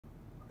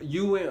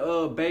you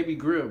and Baby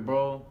Grip,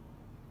 bro.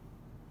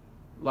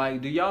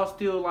 Like, do y'all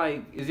still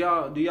like? Do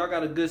y'all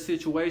got a good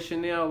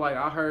situation now? Like,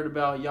 I heard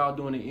about y'all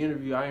doing an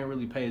interview. I ain't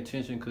really pay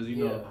attention because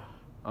you know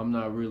I'm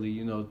not really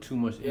too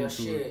much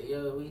into it.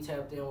 Yeah, we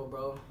tapped in with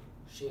bro.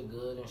 Shit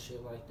good and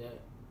shit like that.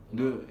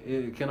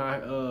 Can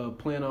I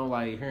plan on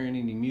like hearing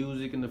any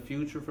music in the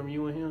future from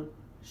you and him?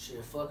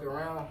 Shit, fuck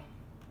around.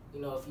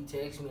 You know, if he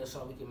texts me or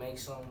something, we can make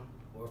something.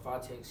 Or if I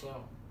text him,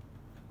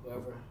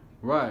 whoever.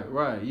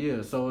 Right,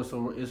 yeah. So it's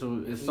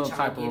some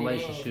type of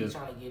relationship.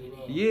 Trying to get it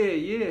in.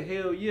 Yeah,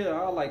 hell yeah.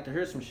 I like to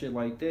hear some shit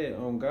like that.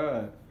 Oh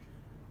God.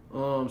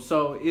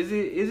 So is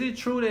it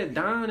true that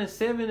Don and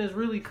Se7en is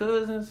really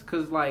cousins?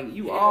 Cause like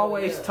you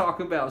always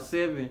talking about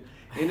Se7en,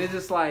 and it's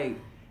just like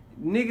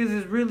niggas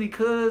is really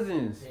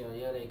cousins. Hell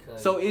yeah, they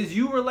cousins. So is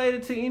you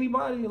related to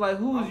anybody? Like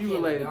who is you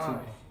related to?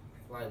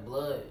 Like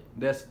blood.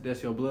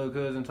 That's your blood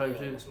cousin type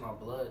shit? That's my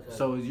blood cousin.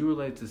 So is you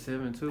related to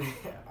Se7en too?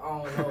 I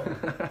don't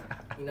know.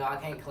 You know, I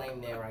can't claim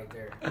that right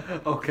there.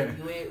 Okay.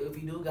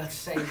 If you do got the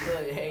same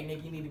blood, hey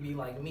Nick, you need to be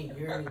like me. You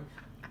hear me?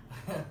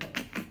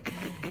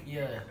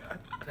 Yeah.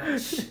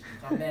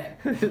 Come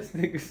back. This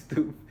nigga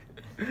stupid.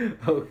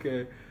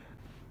 Okay.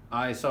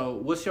 Alright, so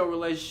what's your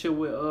relationship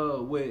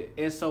with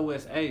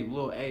SOS8,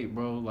 Lil 8,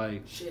 bro?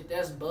 Like shit,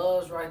 that's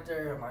Buzz right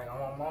there. Like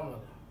on my mama.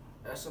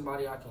 That's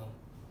somebody I can,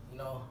 you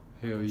know.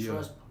 Hell yeah.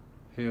 Trust.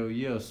 Hell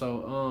yeah.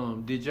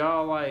 So did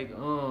y'all like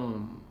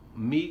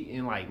meet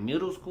in like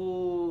middle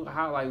school?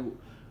 How like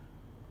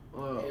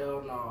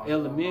hell no.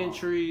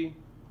 Elementary?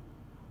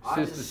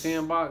 Since the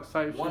sandbox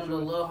type shit? One of the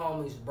little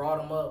homies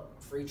brought him up,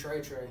 free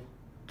Trey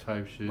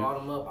type shit.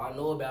 Brought him up. I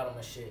knew about him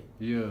and shit.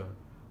 Yeah.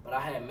 But I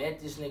had met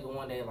this nigga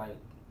one day, like,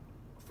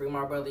 free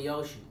my brother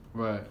Yoshi.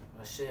 Right.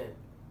 But shit,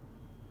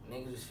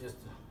 niggas was just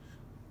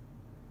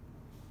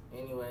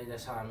anyway,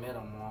 that's how I met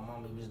him. My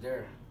mom, he was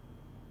there.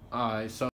 Alright, so